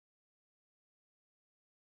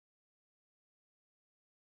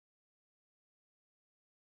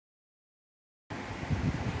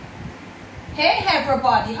Hey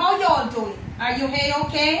everybody, how y'all doing? Are you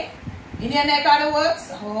okay? In your neck of the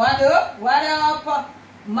woods? What up? What up?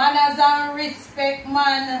 Manners and respect,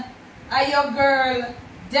 man. Are your girl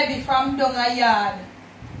Debbie from Dunga Yard?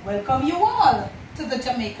 Welcome you all to the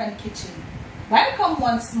Jamaican kitchen. Welcome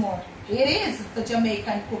once more. It is the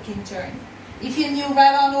Jamaican cooking journey. If you're new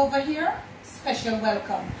right on over here, special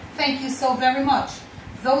welcome. Thank you so very much.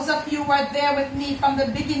 Those of you who are there with me from the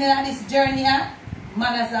beginning of this journey,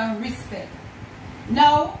 manners and respect.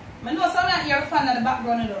 Now, I know some of you are fan of the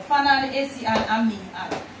background, fan of the AC and me.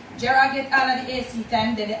 Jerry get all of the AC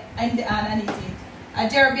time and the underneath it. And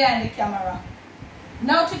Jerry behind the camera.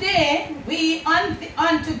 Now today,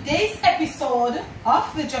 on today's episode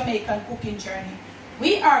of the Jamaican cooking journey,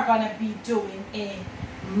 we are going to be doing a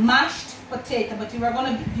mashed potato, but we are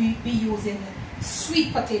going to be using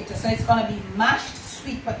sweet potato. So it's going to be mashed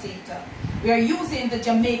sweet potato. We are using the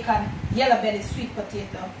Jamaican yellow belly sweet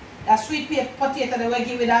potato. That sweet potato that we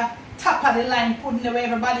give it a top of the line, putting the way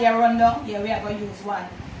everybody around down. Yeah, we are going to use one.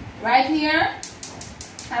 Right here,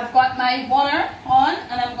 I've got my water on,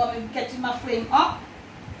 and I'm going to be getting my flame up.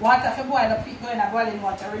 Water for boil up, it going to boiling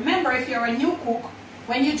water. Remember, if you're a new cook,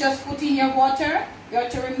 when you just put in your water, you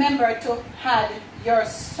have to remember to add your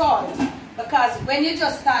salt. Because when you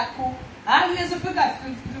just start cook, I always forgot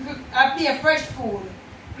I play fresh food.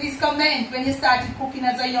 Please comment when you started cooking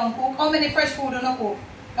as a young cook. How many fresh food do you cook?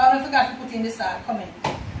 I don't forget to put in the salt. Comment.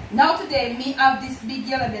 Now today, me have this big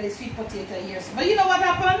yellow belly sweet potato here. But you know what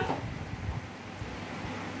happened?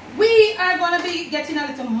 We are going to be getting a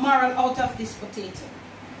little marrow out of this potato.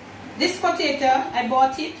 This potato, I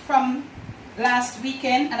bought it from last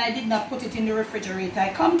weekend and I did not put it in the refrigerator.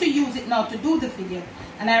 I come to use it now to do the video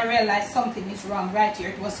and I realized something is wrong right here.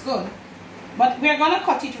 It was good. But we're going to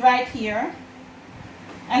cut it right here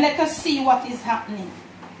and let us see what is happening.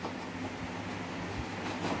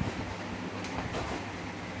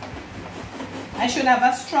 I should have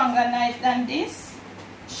a stronger knife than this,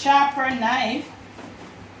 sharper knife.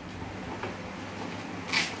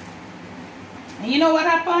 And you know what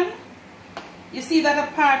happened? You see that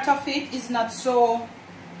a part of it is not so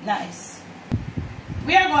nice.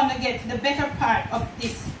 We are going to get the better part of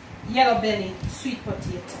this yellow belly sweet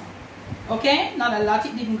potato. Okay, not a lot,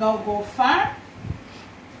 it didn't go far.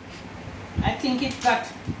 I think it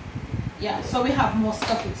got, yeah, so we have most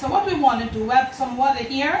of it. So what we want to do, we have some water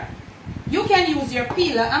here. You can use your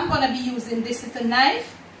peeler. I'm going to be using this little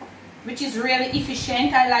knife, which is really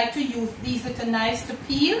efficient. I like to use these little knives to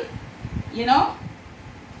peel, you know,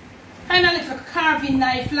 kind of little carving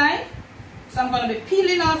knife like. So I'm going to be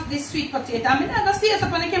peeling off this sweet potato. I mean, I'm going to stay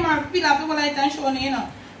up on the camera and peel off the whole light and show you know.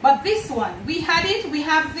 But this one, we had it. We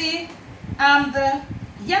have the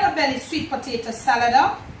yellow belly sweet potato salad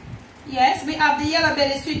up. Yes, we have the yellow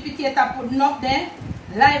belly sweet potato putting up there,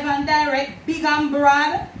 live and direct, big and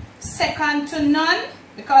broad. Second to none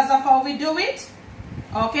because of how we do it.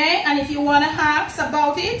 Okay, and if you want to ask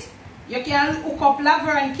about it, you can hook up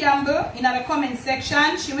Laverne Campbell in the comment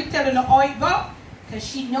section. She will tell you how it go because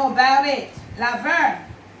she know about it. Laverne.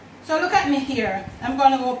 So look at me here. I'm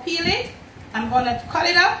going to go peel it. I'm going to cut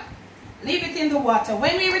it up. Leave it in the water.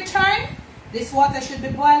 When we return, this water should be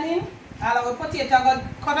boiling. All our potato got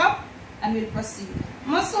cut up and we'll proceed.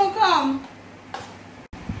 Must soon come.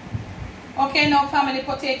 Okay, now family,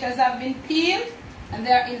 potatoes have been peeled and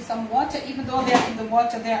they're in some water. Even though they're in the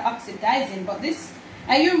water, they're oxidizing. But this,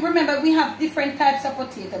 and you remember we have different types of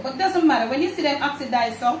potato, but it doesn't matter. When you see them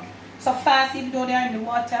oxidize so fast, even though they're in the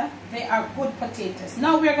water, they are good potatoes.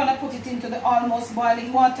 Now we're going to put it into the almost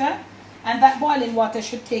boiling water, and that boiling water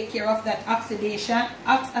should take care of that oxidation.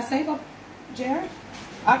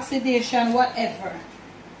 Oxidation, whatever.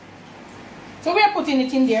 So we are putting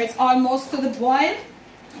it in there. It's almost to the boil.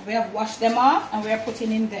 We have washed them off and we are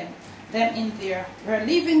putting in them in there. We're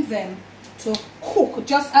leaving them to cook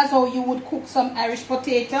just as how you would cook some Irish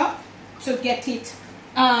potato to get it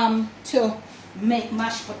to make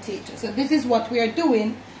mashed potato. So this is what we are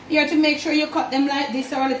doing. You have to make sure you cut them like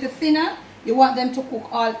this or a little thinner. You want them to cook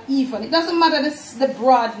all even. It doesn't matter the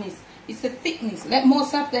broadness, it's the thickness. Let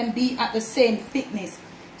most of them be at the same thickness.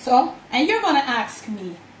 So, and you're going to ask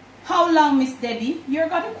me, how long, Miss Debbie? You're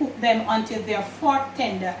going to cook them until they're fork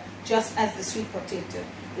tender, just as the sweet potato.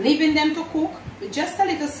 Leaving them to cook with just a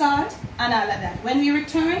little salt and all of that. When we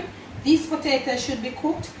return, these potatoes should be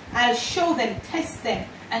cooked. I'll show them, test them,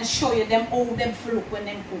 and show you them how them look when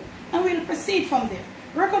they cook. And we'll proceed from there.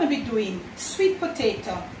 We're going to be doing sweet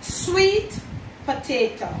potato,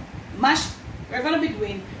 mashed. We're going to be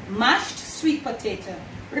doing mashed sweet potato.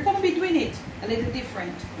 We're going to be doing it a little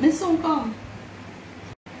different. Miss soon come.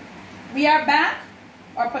 We are back.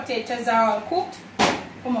 Our potatoes are all cooked.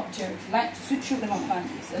 Come up, Jerry. Like, shoot them up on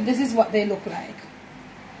this. And this is what they look like.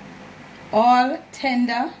 All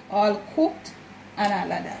tender, all cooked, and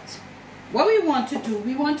all of that. What we want to do,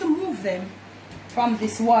 we want to move them from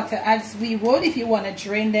this water as we would. If you want to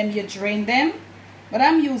drain them, you drain them. But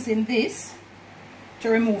I'm using this to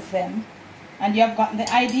remove them. And you have gotten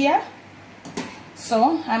the idea.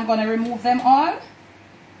 So I'm going to remove them all,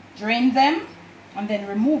 drain them, and then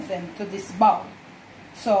remove them to this bowl.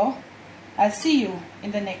 So I'll see you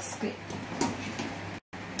in the next clip.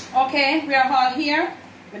 Okay, we are all here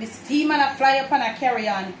with the steam and a fly up and a carry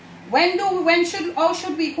on. How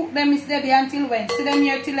should we cook them, Miss Debbie, until when? See them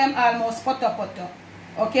here till them almost potter.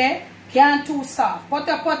 Okay? Can't too soft.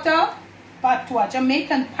 Potter, patois,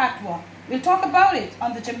 Jamaican patois. We'll talk about it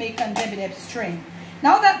on the Jamaican Debbie Deb strain.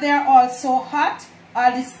 Now that they're all so hot,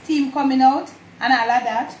 all the steam coming out and all of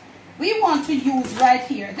that, we want to use right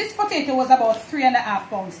here. This potato was about 3.5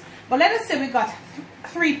 pounds. But let us say we got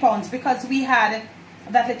 3 pounds because we had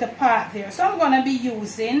that little part there. So I'm going to be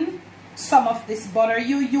using some of this butter.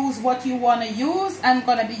 You use what you want to use. I'm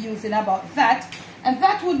going to be using about that. And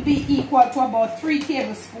that would be equal to about 3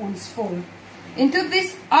 tablespoons full. Into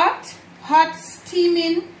this hot,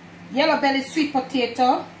 steaming yellow belly sweet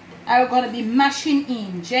potato, I'm going to be mashing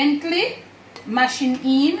in, gently mashing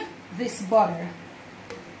in this butter.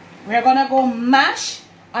 We're going to go mash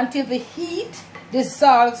until the heat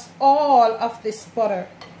dissolves all of this butter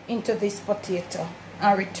into this potato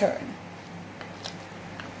and return.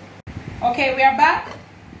 Okay, we are back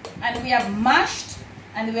and we have mashed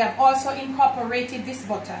and we have also incorporated this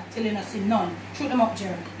butter till you don't see none. Shoot them up,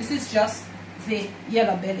 Jerry. This is just the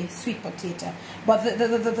yellow belly sweet potato, but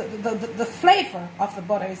the flavor of the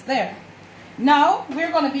butter is there. Now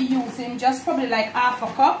we're going to be using just probably like half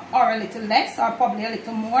a cup or a little less or probably a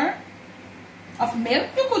little more of milk.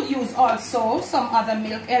 You could use also some other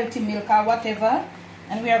milk, healthy milk or whatever,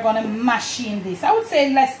 and we are going to mash in this. I would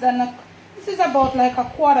say less than this is about like a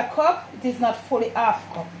 1/4 cup. It is not fully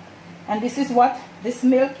half cup, and this is what this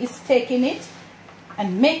milk is taking it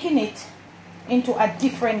and making it into a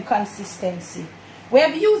different consistency. We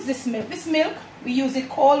have used this milk. This milk, we use it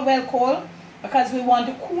cold, well cold, because we want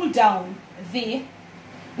to cool down the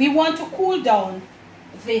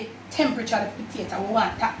temperature of the potato. We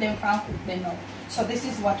want to tap them from cook them now. So this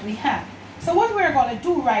is what we have. So what we're going to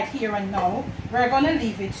do right here and now, we're going to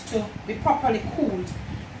leave it to be properly cooled.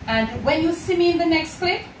 And when you see me in the next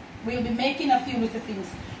clip, we'll be making a few little things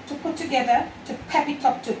to put together, to pep it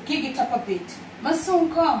up, to gig it up a bit. Must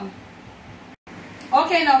soon come.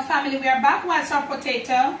 Okay, now family, we are back. Whilst our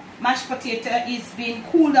mashed potato is being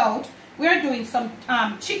cooled out, we are doing some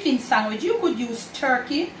chicken sandwich. You could use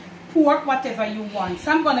turkey, pork, whatever you want.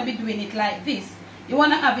 So I'm going to be doing it like this. You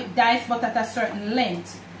want to have it diced but at a certain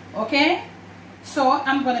length. Okay? So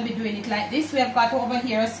I'm going to be doing it like this. We have got over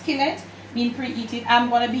here a skillet being preheated. I'm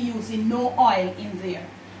going to be using no oil in there.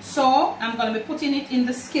 So I'm going to be putting it in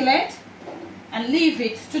the skillet and leave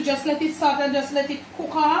it to just let it sort of just let it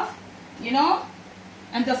cook off, you know,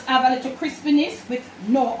 and just have a little crispiness with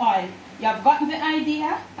no oil. You have gotten the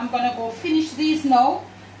idea. I'm going to go finish these now,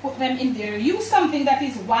 put them in there. Use something that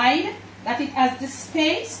is wide, that it has the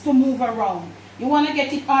space to move around. You want to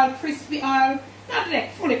get it all crispy, all not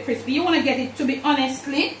like fully crispy. You want to get it, to be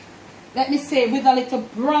honestly, let me say, with a little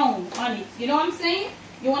brown on it. You know what I'm saying?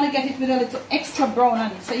 You want to get it with a little extra brown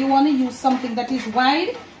on it. So you want to use something that is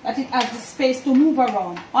wide, that it has the space to move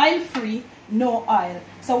around. Oil free, no oil.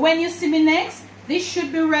 So when you see me next, this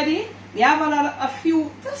should be ready. We have a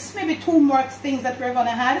few, just maybe 2 more things that we're going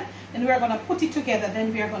to add. Then we're going to put it together.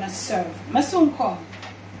 Then we are going to serve. Soon come.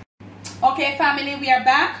 Okay, family, we are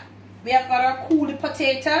back. We have got our cooled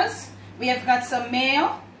potatoes. We have got some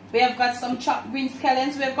mayo. We have got some chopped green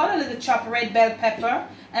scallions. We have got a little chopped red bell pepper.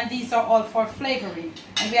 And these are all for flavoring.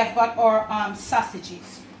 And we have got our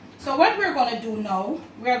sausages. So what we're going to do now,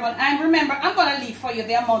 we're going to, and remember, I'm going to leave for you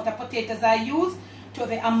the amount of potatoes I use to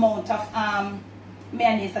the amount of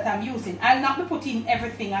mayonnaise that I'm using. I'll not be putting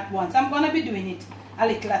everything at once. I'm going to be doing it a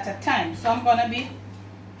little at a time. So I'm going to be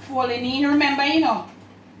folding in. Remember, you know,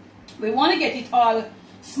 we want to get it all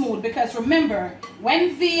smooth, because remember,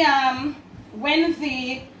 when the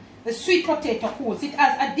sweet potato cools, it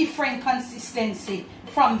has a different consistency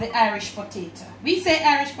from the Irish potato. We say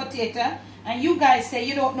Irish potato, and you guys say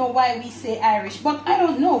you don't know why we say Irish, but I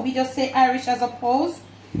don't know. We just say Irish as opposed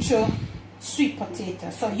to sweet potato.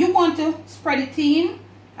 So you want to spread it in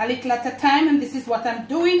a little at a time, and this is what I'm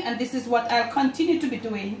doing, and this is what I'll continue to be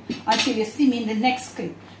doing until you see me in the next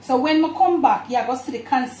clip. So when we come back, you're going to see the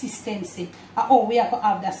consistency. Oh, we are going to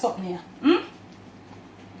have that something here.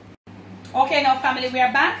 Okay, now family, we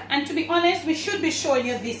are back, and to be honest, we should be showing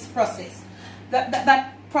you this process.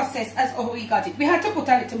 That process as how we got it. We had to put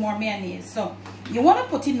a little more mayonnaise. So you want to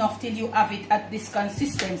put enough till you have it at this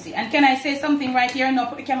consistency. And can I say something right here? Now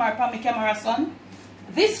put the camera upon my camera, son.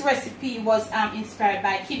 This recipe was inspired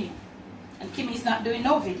by Kimmy. And Kimmy is not doing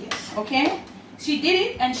no videos, okay? She did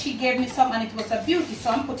it and she gave me some and it was a beauty. So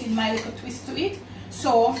I'm putting my little twist to it.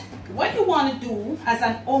 So what you want to do as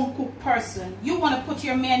an home cooked person, you want to put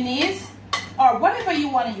your mayonnaise or whatever you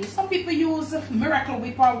want to use. Some people use Miracle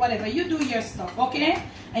Whip or whatever. You do your stuff, okay?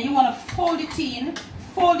 And you want to fold it in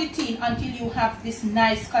until you have this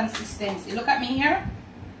nice consistency. Look at me here.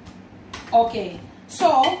 Okay.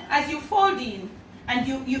 So as you fold in and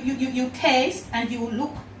you taste and you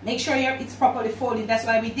look, make sure it's properly folded. That's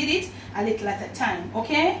why we did it a little at a time,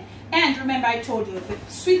 okay? And remember I told you the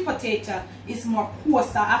sweet potato is more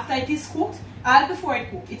coarser after it is cooked. All before it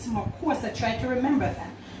cooked, it's more coarser. Try to remember that.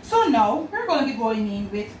 So now we're going to be going in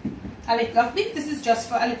with a little of this. This is just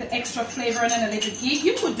for a little extra flavor and a little gig.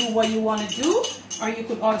 You could do what you want to do, or you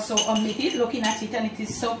could also omit it. Looking at it and it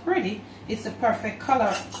is so pretty. It's the perfect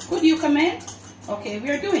color. Could you comment? Okay,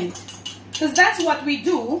 we're doing it. Because that's what we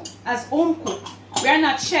do as home cook. We are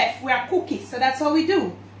not chef, we are cookies. So that's how we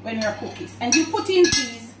do when we are cookies. And you put in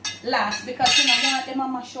these last because you know you want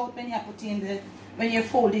them mash out when you put in when you're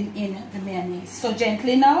folding in the mayonnaise. So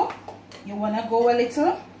gently now, you want to go a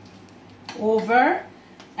little over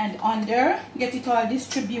and under, get it all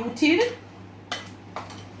distributed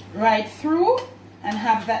right through and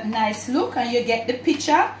have that nice look, and you get the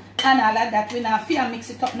picture and all of that. We now fear mix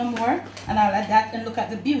it up no more and all of that, and look at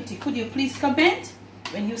the beauty. Could you please comment?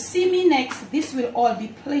 When you see me next, this will all be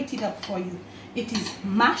plated up for you. It is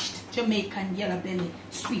mashed Jamaican yellow belly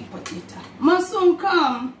sweet potato. Masoon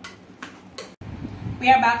come. We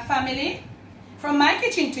are back, family. From my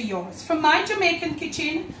kitchen to yours, from my Jamaican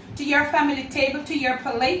kitchen to your family table, to your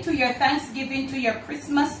plate, to your Thanksgiving, to your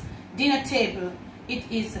Christmas dinner table. It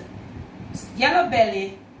is yellow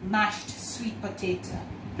belly mashed sweet potato.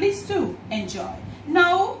 Please do enjoy.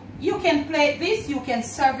 Now you can plate this, you can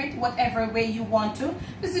serve it whatever way you want to.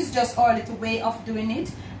 This is just our little way of doing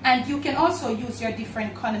it. And you can also use your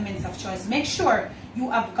different condiments of choice. Make sure you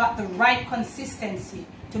have got the right consistency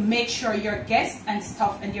to make sure your guests and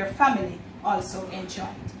stuff and your family also enjoy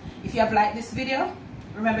it. If you have liked this video,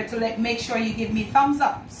 remember to make sure you give me thumbs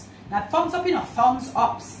ups. Not thumbs up, thumbs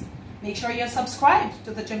ups. Make sure you're subscribed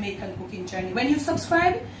to the Jamaican Cooking Journey. When you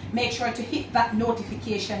subscribe, make sure to hit that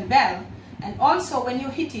notification bell. And also when you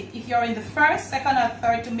hit it, if you're in the first, second or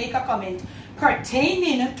third to make a comment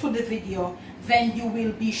pertaining to the video, then you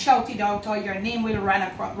will be shouted out or your name will run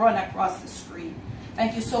across the screen.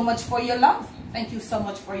 Thank you so much for your love. Thank you so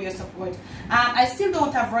much for your support. I still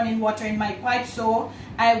don't have running water in my pipe, so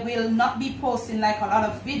I will not be posting like a lot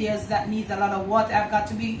of videos that needs a lot of water. I've got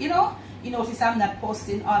to be, you notice I'm not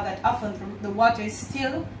posting all that often. The water is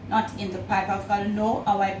still not in the pipe. I've got to know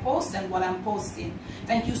how I post and what I'm posting.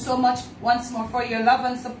 Thank you so much once more for your love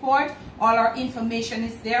and support. All our information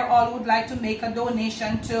is there. All who would like to make a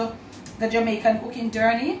donation to the Jamaican Cooking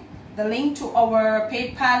Journey, the link to our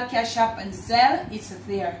PayPal, Cash App and Zelle is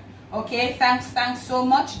there. Okay, thanks so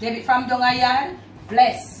much. David from Dongayard.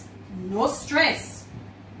 Bless. No stress.